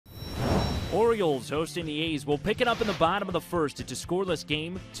Orioles hosting the A's will pick it up in the bottom of the first. It's a scoreless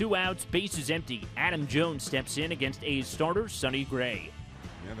game, 2 outs, bases empty. Adam Jones steps in against A's starter Sonny Gray.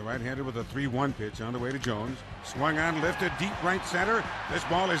 Yeah, the right-hander with a 3-1 pitch on the way to Jones. Swung on, lifted, deep right center. This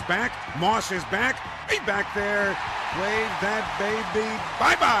ball is back. Moss is back. Way back there. Wave that baby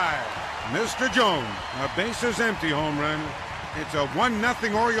bye-bye. Mr. Jones, a bases empty home run. It's a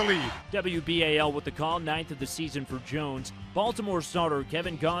 1-0 Oriole lead. WBAL with the call, 9th of the season for Jones. Baltimore starter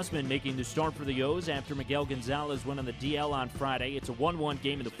Kevin Gausman making the start for the O's after Miguel Gonzalez went on the DL on Friday. It's a 1-1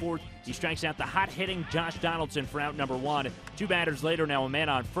 game in the fourth. He strikes out the hot-hitting Josh Donaldson for out number 1. 2 batters later, now a man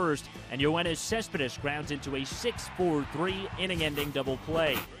on first, and Yoenis Cespedes grounds into a 6-4-3 inning-ending double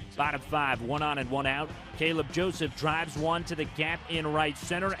play. Bottom 5, 1 on and 1 out. Caleb Joseph drives one to the gap in right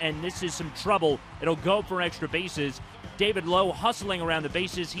center, and this is some trouble. It'll go for extra bases. David Lowe hustling around the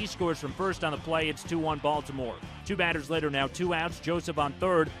bases. He scores from first on the play. It's 2-1 Baltimore. 2 batters later, now 2 outs. Joseph on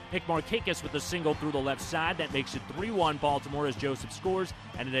third. Nick Markakis with a single through the left side. That makes it 3-1 Baltimore as Joseph scores,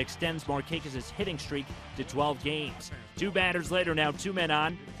 and it extends Markakis' hitting streak to 12 games. 2 batters later, now 2 men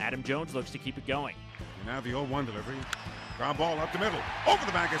on. Adam Jones looks to keep it going. And now the 0-1 delivery. Ground ball up the middle. Over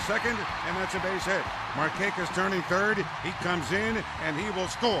the back of second, and that's a base hit. Markakis turning third. He comes in, and he will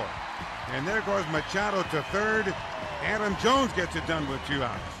score. And there goes Machado to third. Adam Jones gets it done with 2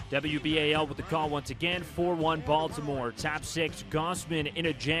 outs. WBAL with the call once again, 4-1 Baltimore. Top 6, Gausman in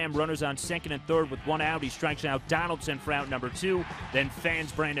a jam, runners on second and third with 1 out. He strikes out Donaldson for out number 2. Then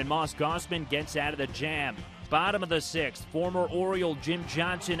fans Brandon Moss. Gausman gets out of the jam. Bottom of the 6th, former Oriole Jim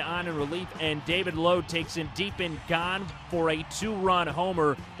Johnson on in relief, and David Lowe takes him deep and gone for a 2-run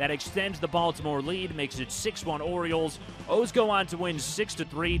homer that extends the Baltimore lead, makes it 6-1 Orioles. O's go on to win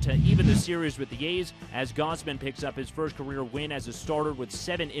 6-3 to even the series with the A's as Gausman picks up his first career win as a starter with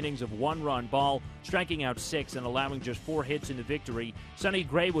 7 innings of 1-run ball, striking out 6 and allowing just 4 hits in the victory. Sonny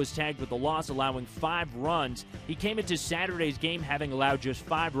Gray was tagged with the loss, allowing 5 runs. He came into Saturday's game having allowed just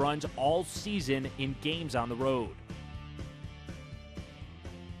 5 runs all season in games on the road.